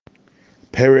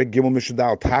Perek Gimel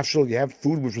Mishadal Tashel, you have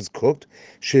food which was cooked.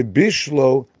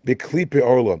 Shebishlo Beklipe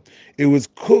Orla. It was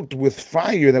cooked with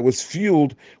fire that was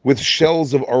fueled with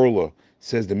shells of Orla.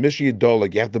 Says the Mishnah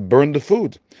Yidol, you have to burn the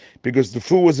food because the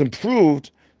food was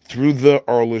improved through the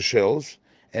Orla shells,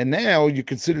 and now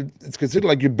it's considered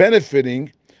like you're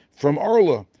benefiting from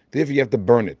Orla. Therefore, you have to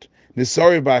burn it.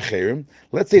 Nisari Ba'acherim.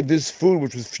 Let's say this food,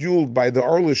 which was fueled by the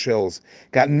Orla shells,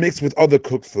 got mixed with other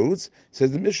cooked foods.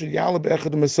 Says the Mishnah, Yala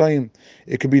Be'echad Masayim.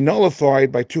 It could be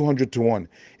nullified by 200 to 1.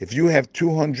 If you have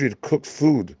 200 cooked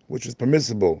food, which is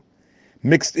permissible,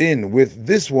 mixed in with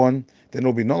this one, then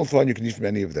it'll be nullified and you can eat from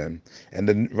any of them. And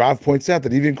then Rav points out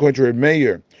that even according to a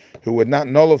mayor who would not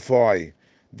nullify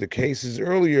the cases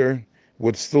earlier,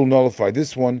 would still nullify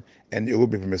this one and it would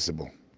be permissible.